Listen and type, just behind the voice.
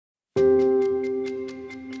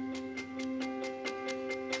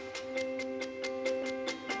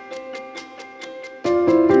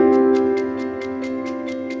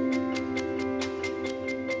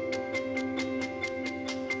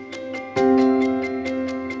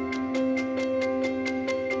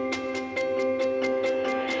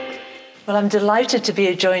Well, I'm delighted to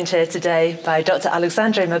be joined here today by Dr.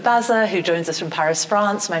 Alexandre Mebazaa, who joins us from Paris,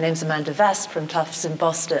 France. My name's Amanda Vest from Tufts in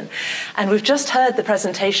Boston. And we've just heard the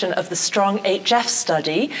presentation of the STRONG-HF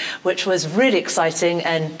study, which was really exciting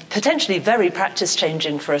and potentially very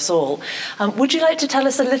practice-changing for us all. Would you like to tell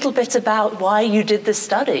us a little bit about why you did this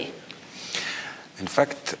study? In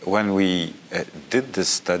fact, when we did this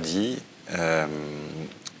study,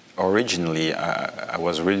 originally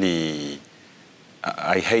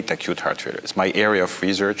I hate acute heart failure. It's my area of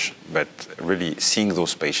research, but really seeing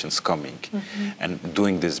those patients coming and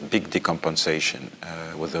doing this big decompensation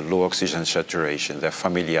with a low oxygen saturation, their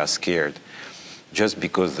family are scared just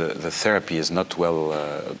because the therapy is not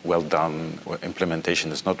well done, or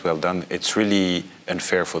implementation is not well done. It's really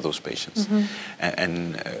unfair for those patients.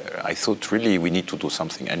 And I thought really we need to do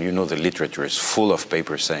something. And you know the literature is full of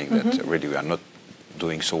papers saying that really we are not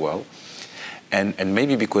doing so well. And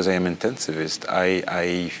maybe because I am intensivist,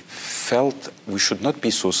 I felt we should not be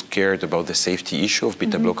so scared about the safety issue of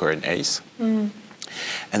beta blocker and ACE. And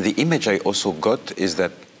the image I also got is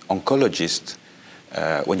that oncologists,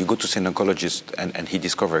 when you go to see an oncologist and he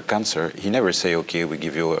discovers cancer, he never say, okay, we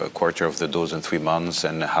give you a quarter of the dose in 3 months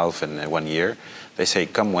and a half in 1 year. They say,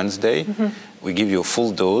 come Wednesday, we give you a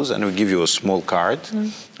full dose and we give you a small card.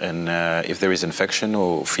 And if there is infection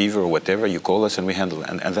or fever or whatever, you call us and we handle it.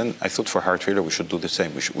 And then I thought for heart failure, we should do the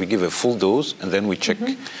same. We give a full dose and then we check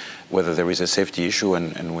whether there is a safety issue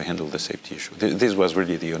and we handle the safety issue. This was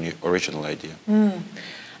really the original idea.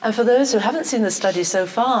 And for those who haven't seen the study so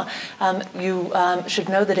far, you should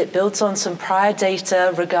know that it builds on some prior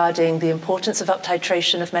data regarding the importance of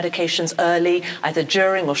up-titration of medications early, either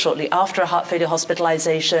during or shortly after a heart failure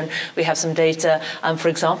hospitalization. We have some data, for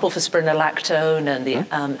example, for spironolactone and the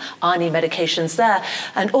ARNI medications there,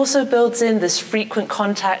 and also builds in this frequent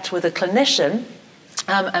contact with a clinician.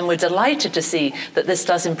 And we're delighted to see that this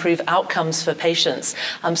does improve outcomes for patients.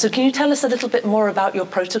 So can you tell us a little bit more about your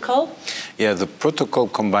protocol? Yeah, the protocol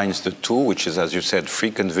combines the two, which is, as you said,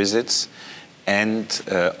 frequent visits and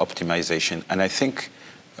optimization. And I think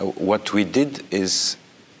what we did is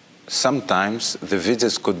sometimes the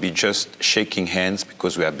visits could be just shaking hands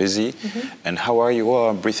because we are busy. And how are you? Oh,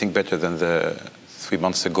 I'm breathing better than 3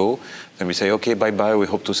 months ago. Then we say, okay, bye-bye, we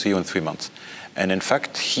hope to see you in 3 months. And in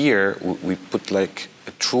fact, here we put like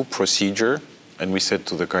a true procedure, and we said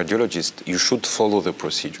to the cardiologist, you should follow the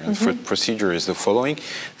procedure. And the procedure is the following: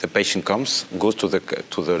 the patient comes, goes to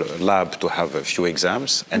the lab to have a few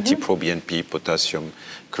exams, NT-proBNP, potassium,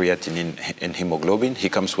 creatinine, and hemoglobin. He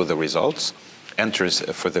comes with the results, enters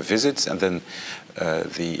for the visits, and then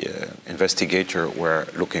the investigator were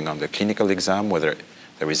looking on the clinical exam, whether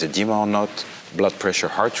there is edema or not, blood pressure,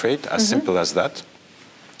 heart rate, as simple as that.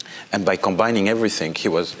 And by combining everything, he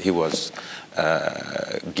was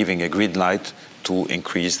giving a green light to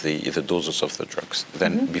increase the doses of the drugs.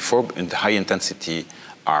 Then before, in the high intensity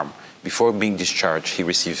arm, before being discharged, he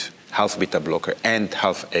received half beta blocker and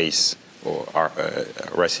half ACE, or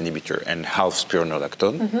RAS inhibitor, and half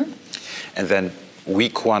spironolactone. And then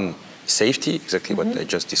week 1, safety, exactly what I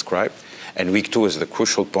just described. And week 2 is the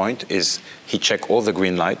crucial point, is he checked all the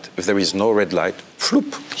green light. If there is no red light,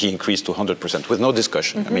 floop, he increased to 100% with no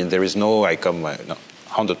discussion. I mean, there is no, no,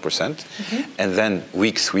 100%. And then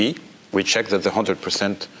week 3, we check that the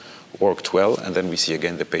 100% worked well, and then we see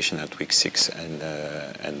again the patient at week 6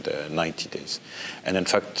 and 90 days. And in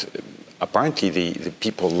fact, apparently the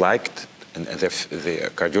people liked, and the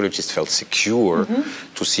cardiologist felt secure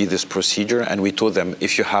to see this procedure. And we told them,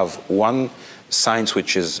 if you have one sign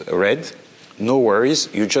which is red, no worries.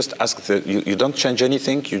 You just ask you don't change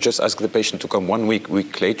anything. You just ask the patient to come 1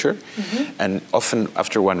 week later, and often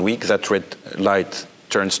after 1 week, that red light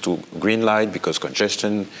turns to green light because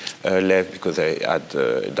congestion left, because they add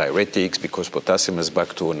diuretics, because potassium is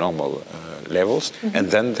back to normal levels,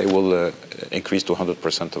 and then they will increase to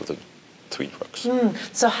 100% of the 3 drugs.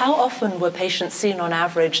 So how often were patients seen on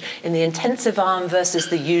average in the intensive arm versus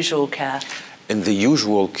the usual care? In the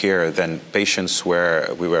usual care, then patients we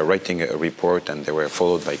were writing a report and they were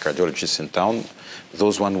followed by cardiologists in town.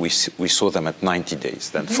 Those ones, we saw them at 90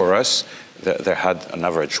 days. Then for us, they had an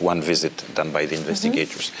average 1 visit done by the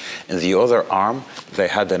investigators. In the other arm, they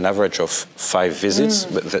had an average of 5 visits.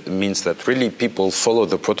 But that means that really people followed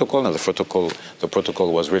the protocol, and the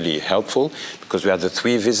protocol was really helpful because we had the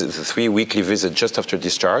 3 weekly visits just after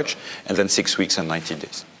discharge, and then 6 weeks and 90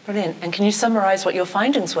 days. Brilliant. And can you summarize what your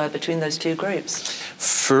findings were between those 2 groups?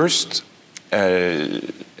 First,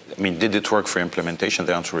 did it work for implementation?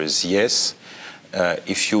 The answer is yes.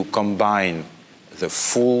 If you combine the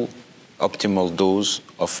full optimal dose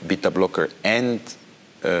of beta blocker and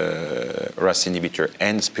RAS inhibitor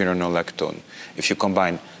and spironolactone, if you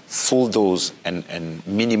combine full dose and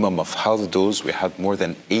minimum of half dose, we had more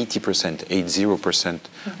than 80%, 80%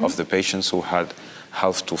 of the patients who had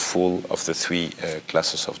half to full of the three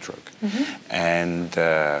classes of drug. And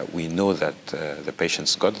we know that the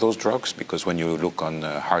patients got those drugs because when you look on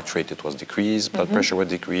heart rate, it was decreased, blood pressure was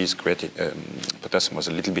decreased, potassium was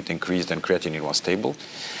a little bit increased, and creatinine was stable.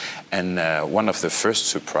 And one of the first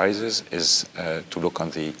surprises is to look on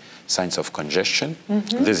the signs of congestion.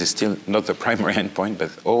 This is still not the primary endpoint,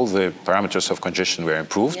 but all the parameters of congestion were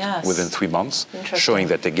improved within 3 months, showing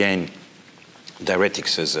that, again,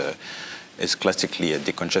 diuretics is classically a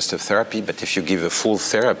decongestive therapy, but if you give a full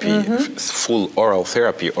therapy, full oral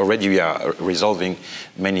therapy, already we are resolving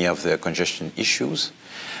many of the congestion issues.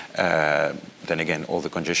 Then again, all the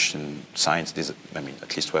congestion signs,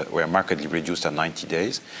 at least were markedly reduced at 90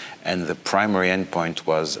 days. And the primary endpoint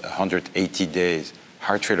was 180 days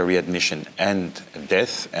heart failure readmission and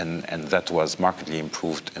death, and that was markedly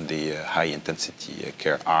improved in the high-intensity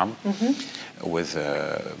care arm with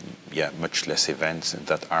much less events in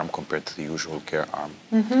that arm compared to the usual care arm.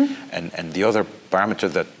 And the other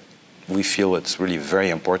parameter that we feel it's really very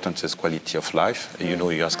important is quality of life.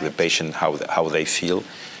 You ask the patient how they feel,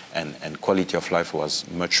 and quality of life was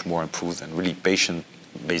much more improved, and really patient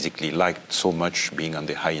basically liked so much being on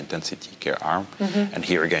the high-intensity care arm. And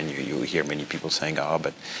here again, you hear many people saying,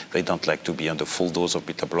 but they don't like to be on the full dose of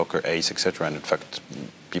beta blocker, ACE, etc. And in fact,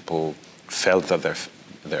 people felt that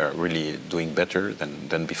they're really doing better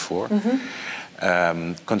than before.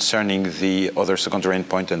 Concerning the other secondary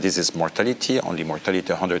endpoint, and this is mortality, only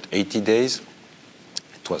mortality 180 days.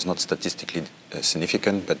 It was not statistically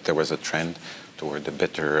significant, but there was a trend toward a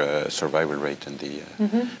better survival rate in the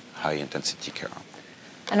high-intensity care arm.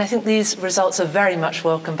 And I think these results are very much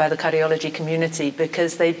welcomed by the cardiology community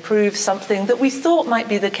because they prove something that we thought might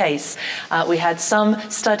be the case. We had some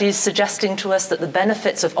studies suggesting to us that the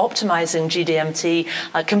benefits of optimizing GDMT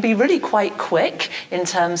can be really quite quick in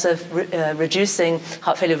terms of reducing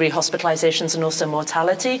heart failure rehospitalizations and also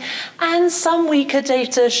mortality, and some weaker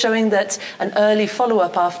data showing that an early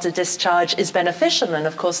follow-up after discharge is beneficial. And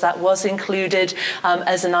of course, that was included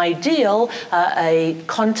as an ideal, a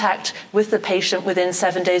contact with the patient within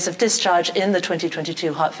 7 days of discharge in the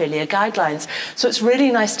 2022 heart failure guidelines. So it's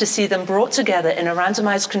really nice to see them brought together in a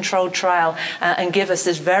randomized controlled trial and give us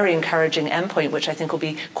this very encouraging endpoint, which I think will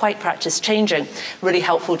be quite practice-changing. Really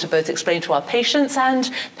helpful to both explain to our patients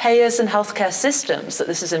and payers and healthcare systems that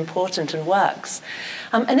this is important and works.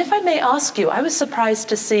 And if I may ask you, I was surprised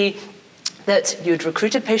to see that you'd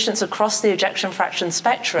recruited patients across the ejection fraction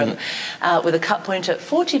spectrum with a cut point at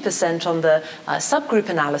 40% on the subgroup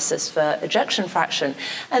analysis for ejection fraction.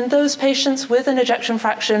 And those patients with an ejection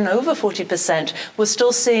fraction over 40% were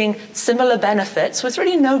still seeing similar benefits with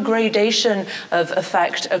really no gradation of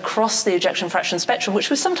effect across the ejection fraction spectrum, which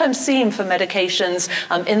was sometimes seen for medications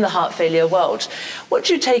in the heart failure world. What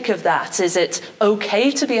do you take of that? Is it okay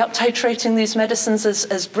to be up-titrating these medicines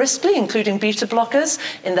as briskly, including beta blockers,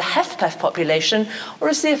 in the HFpEF population, or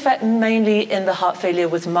is the effect mainly in the heart failure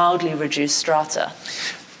with mildly reduced strata?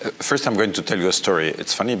 First, I'm going to tell you a story.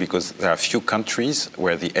 It's funny because there are a few countries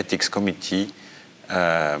where the ethics committee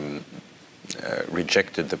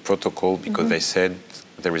rejected the protocol because they said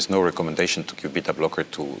there is no recommendation to give beta blocker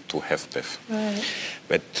to HFpEF. Right.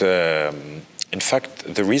 But in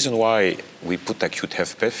fact, the reason why we put acute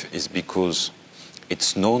HFpEF is because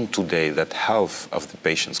it's known today that half of the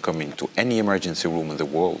patients coming to any emergency room in the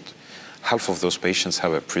world, half of those patients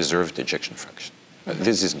have a preserved ejection fraction.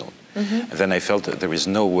 This is known. And then I felt that there is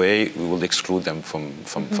no way we will exclude them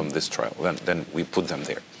from this trial. Then we put them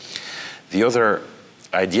there. The other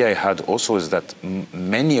idea I had also is that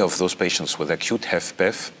many of those patients with acute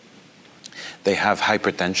HFpEF, they have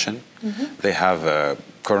hypertension, they have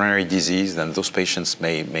coronary disease, and those patients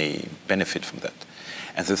may benefit from that.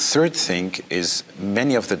 And the third thing is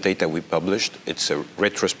many of the data we published, it's a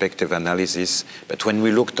retrospective analysis, but when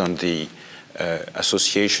we looked on the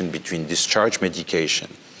association between discharge medication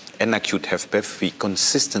and acute HFpEF, we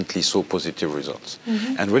consistently saw positive results.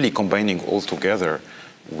 And really combining all together,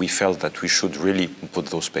 we felt that we should really put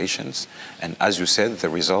those patients. And as you said, the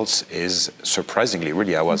results is surprisingly,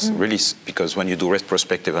 really, I was really, because when you do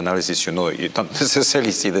retrospective analysis, you don't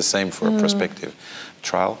necessarily see the same for a prospective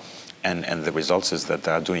trial. And the results is that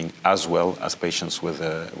they are doing as well as patients with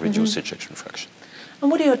a reduced ejection fraction. And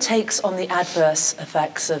what are your takes on the adverse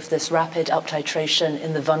effects of this rapid up-titration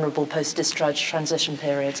in the vulnerable post-discharge transition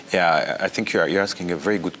period? Yeah, I think you're asking a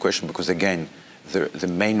very good question because, again, the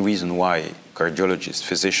main reason why cardiologists,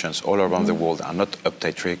 physicians all around the world are not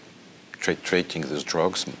up-titrating these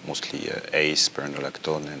drugs, mostly ACE,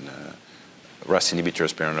 spironolactone, and RAS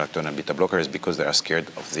inhibitors, spironolactone, and beta blocker is because they are scared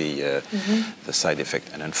of the side effect.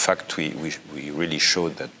 And in fact, we really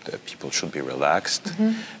showed that people should be relaxed.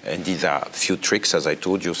 Indeed, there are a few tricks, as I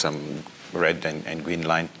told you, some red and green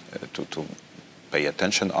line to pay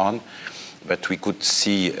attention on. But we could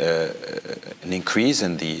see an increase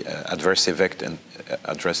in the adverse effect in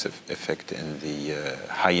the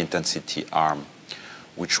high-intensity arm,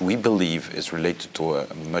 which we believe is related to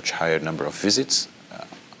a much higher number of visits.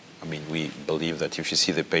 I mean, we believe that if you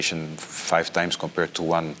see the patient 5 times compared to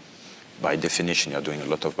 1, by definition, you're doing a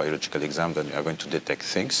lot of biological exams and you're going to detect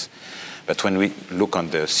things. But when we look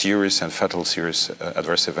on the serious and fatal serious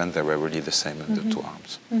adverse event, they were really the same in the 2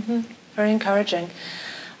 arms. Very encouraging.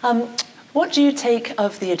 What do you take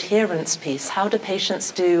of the adherence piece? How do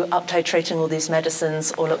patients do up titrating all these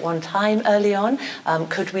medicines all at one time early on?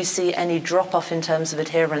 Could we see any drop-off in terms of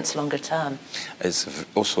adherence longer term? It's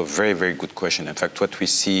also a very, very good question. In fact, what we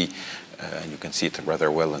see, and you can see it rather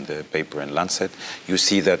well in the paper in Lancet, you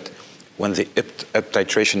see that when the up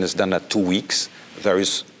titration is done at 2 weeks, there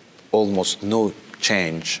is almost no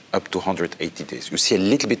change up to 180 days. You see a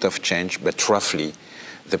little bit of change, but roughly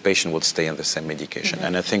the patient will stay on the same medication.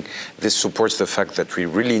 And I think this supports the fact that we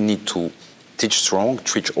really need to teach strong,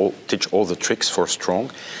 teach all the tricks for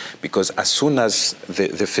strong, because as soon as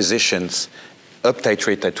the physicians up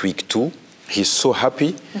titrate at week 2, he's so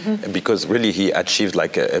happy because really he achieved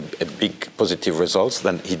like a big positive results,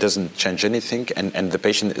 then he doesn't change anything, and the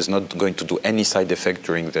patient is not going to do any side effect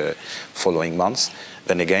during the following months.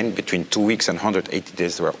 Then again, between 2 weeks and 180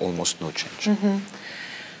 days, there are almost no change.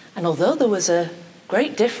 And although there was a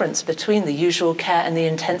great difference between the usual care and the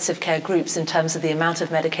intensive care groups in terms of the amount of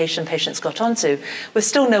medication patients got onto, we're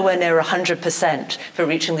still nowhere near 100% for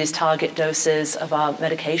reaching these target doses of our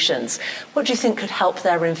medications. What do you think could help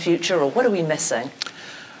there in future, or what are we missing?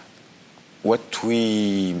 What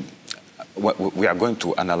we are going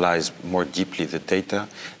to analyze more deeply the data.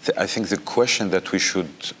 I think the question that we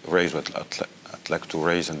should raise, what I'd like to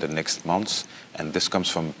raise in the next months, and this comes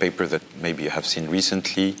from a paper that maybe you have seen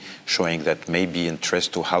recently, showing that maybe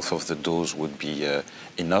interest to half of the dose would be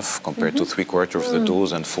enough compared to 3/4 of the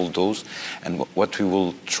dose and full dose. And what we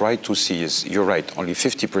will try to see is, you're right, only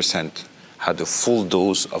 50% had a full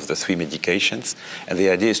dose of the 3 medications. And the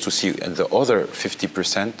idea is to see in the other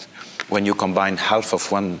 50%, when you combine half of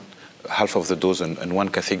the dose in one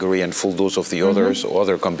category and full dose of the others, or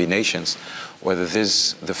other combinations, whether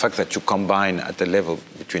the fact that you combine at the level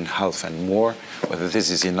between half and more, whether this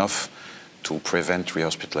is enough to prevent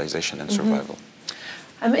rehospitalization and survival.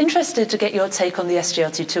 I'm interested to get your take on the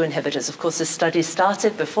SGLT2 inhibitors. Of course, this study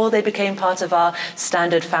started before they became part of our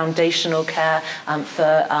standard foundational care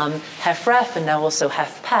for HFrEF and now also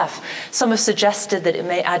HFpEF. Some have suggested that it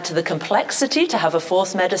may add to the complexity to have a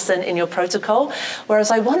 4th medicine in your protocol,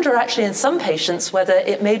 whereas I wonder actually in some patients whether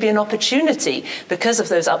it may be an opportunity because of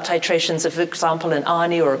those up titrations of, for example, an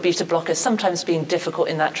ARNI or a beta blocker sometimes being difficult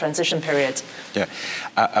in that transition period. Yeah,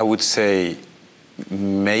 I would say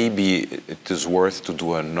maybe it is worth to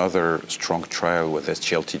do another strong trial with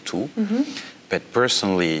SGLT2. But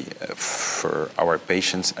personally, for our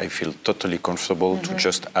patients, I feel totally comfortable to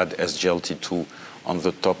just add SGLT2 on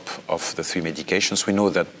the top of the 3 medications. We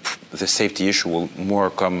know that the safety issue will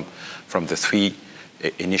more come from the 3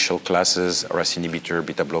 initial classes, RAS inhibitor,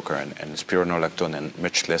 beta blocker, and spironolactone, and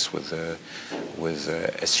much less with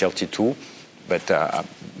SGLT2. But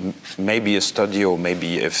maybe a study, or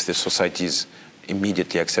maybe if the societies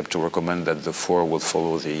immediately accept to recommend that the 4 will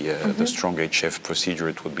follow the strong HF procedure,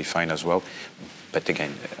 it would be fine as well. But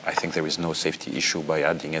again, I think there is no safety issue by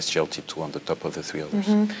adding SGLT2 on the top of the 3 others.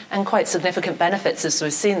 And quite significant benefits, as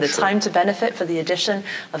we've seen. The time to benefit for the addition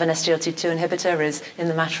of an SGLT2 inhibitor is in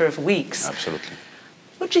the matter of weeks. Absolutely.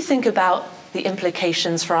 What do you think about the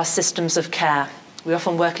implications for our systems of care? We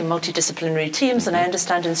often work in multidisciplinary teams, and I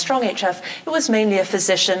understand in strong HF, it was mainly a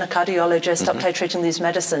physician, a cardiologist, up titrating these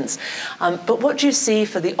medicines. But what do you see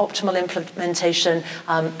for the optimal implementation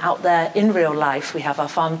out there in real life? We have our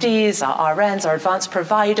PharmDs, our RNs, our advanced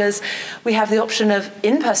providers. We have the option of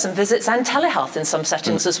in-person visits and telehealth in some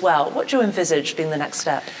settings as well. What do you envisage being the next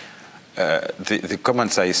step? The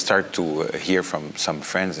comments I start to hear from some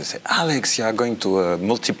friends, they say, Alex, you are going to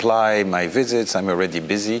multiply my visits, I'm already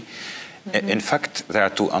busy. In fact, there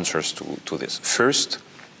are 2 answers to this. First,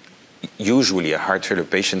 usually a heart failure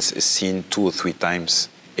patient is seen 2 or 3 times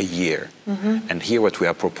a year. And here what we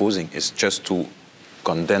are proposing is just to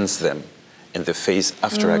condense them in the phase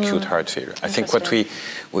after acute heart failure. I think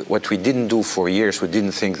what we didn't do for years, we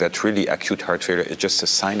didn't think that really acute heart failure is just a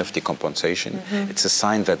sign of decompensation. It's a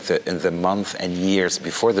sign that in the month and years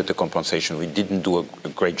before the decompensation, we didn't do a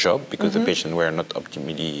great job because the patients were not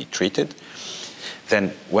optimally treated.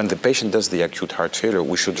 then when the patient does the acute heart failure,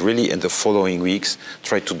 we should really, in the following weeks,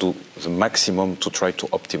 try to do the maximum to try to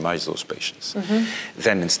optimize those patients.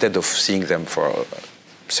 Then instead of seeing them for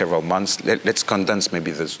several months, let's condense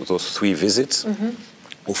maybe those 3 visits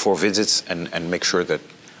or 4 visits and make sure that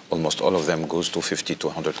almost all of them goes to 50 to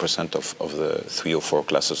 100% of the 3 or 4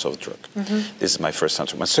 classes of drug. This is my first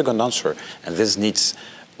answer. My second answer, and this needs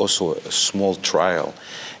also a small trial,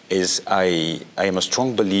 is I am a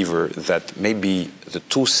strong believer that maybe the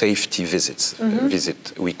 2 safety visits,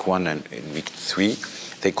 visit week 1 and week 3,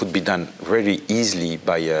 they could be done very easily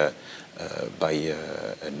by a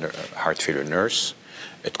heart failure nurse.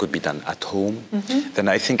 It could be done at home. Then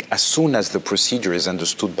I think as soon as the procedure is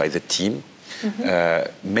understood by the team,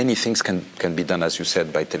 many things can be done, as you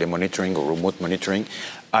said, by telemonitoring or remote monitoring.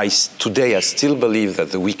 Today, I still believe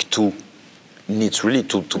that the week 2 needs really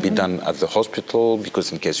to be done at the hospital,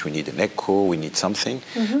 because in case we need an echo, we need something.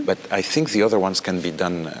 But I think the other ones can be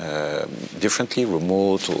done differently,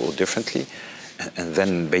 remote or differently. And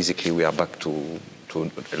then basically we are back to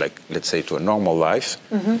like, let's say, to a normal life.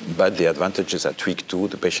 But the advantage is at week 2,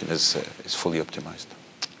 the patient is fully optimized.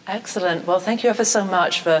 Excellent. Well, thank you ever so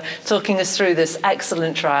much for talking us through this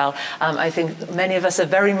excellent trial. I think many of us are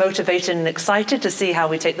very motivated and excited to see how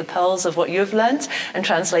we take the pearls of what you've learned and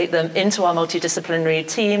translate them into our multidisciplinary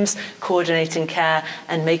teams, coordinating care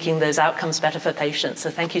and making those outcomes better for patients. So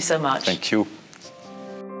thank you so much. Thank you.